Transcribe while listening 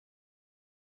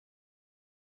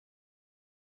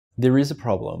There is a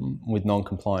problem with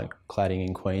non-compliant cladding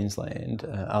in Queensland,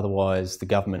 otherwise the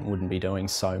government wouldn't be doing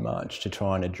so much to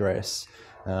try and address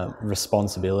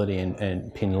responsibility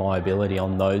and pin liability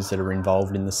on those that are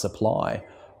involved in the supply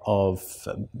of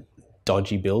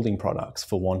dodgy building products,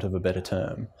 for want of a better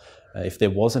term. If there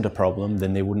wasn't a problem,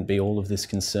 then there wouldn't be all of this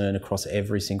concern across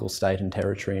every single state and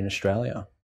territory in Australia.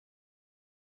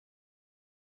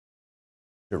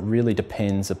 It really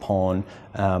depends upon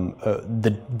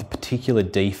the particular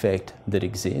defect that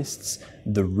exists,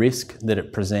 the risk that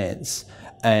it presents,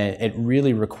 and it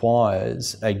really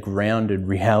requires a grounded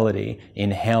reality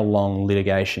in how long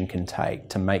litigation can take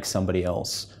to make somebody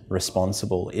else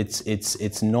responsible.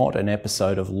 It's not an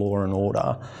episode of Law and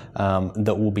Order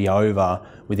that will be over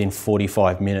within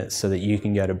 45 minutes so that you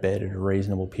can go to bed at a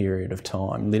reasonable period of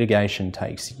time. Litigation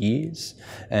takes years,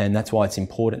 and that's why it's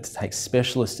important to take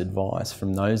specialist advice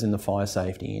from those in the fire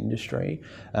safety industry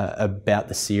about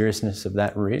the seriousness of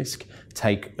that risk,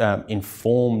 take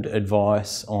informed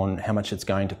advice on how much it's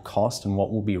going to cost and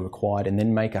what will be required, and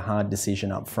then make a hard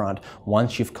decision up front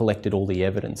once you've collected all the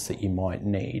evidence that you might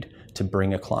need to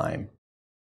bring a claim.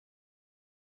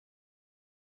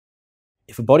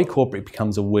 If a body corporate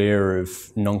becomes aware of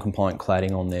non-compliant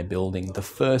cladding on their building, the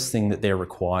first thing that they're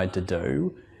required to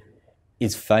do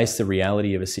is face the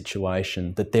reality of a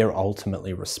situation that they're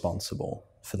ultimately responsible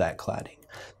for that cladding.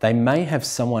 They may have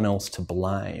someone else to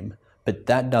blame, but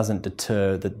that doesn't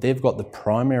deter that they've got the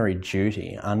primary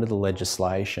duty under the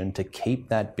legislation to keep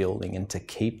that building and to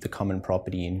keep the common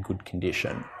property in good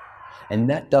condition. And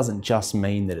that doesn't just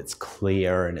mean that it's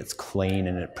clear and it's clean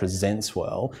and it presents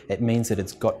well. It means that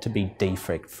it's got to be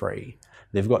defect-free.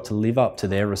 They've got to live up to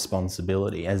their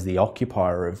responsibility as the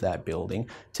occupier of that building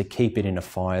to keep it in a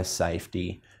fire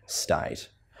safety state.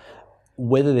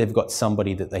 Whether they've got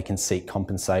somebody that they can seek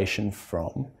compensation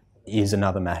from is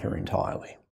another matter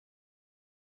entirely.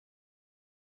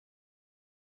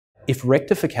 If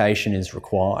rectification is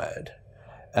required,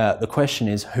 the question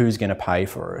is who's going to pay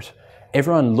for it?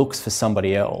 Everyone looks for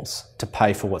somebody else to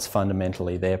pay for what's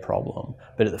fundamentally their problem.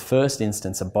 But at the first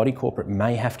instance, a body corporate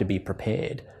may have to be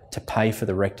prepared to pay for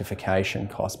the rectification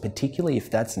cost, particularly if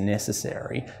that's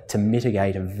necessary to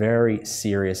mitigate a very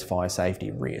serious fire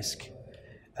safety risk.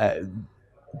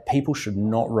 People should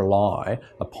not rely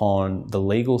upon the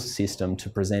legal system to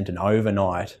present an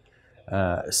overnight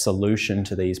solution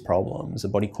to these problems. A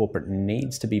body corporate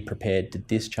needs to be prepared to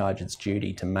discharge its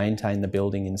duty to maintain the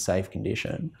building in safe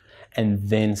condition and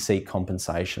then seek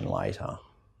compensation later.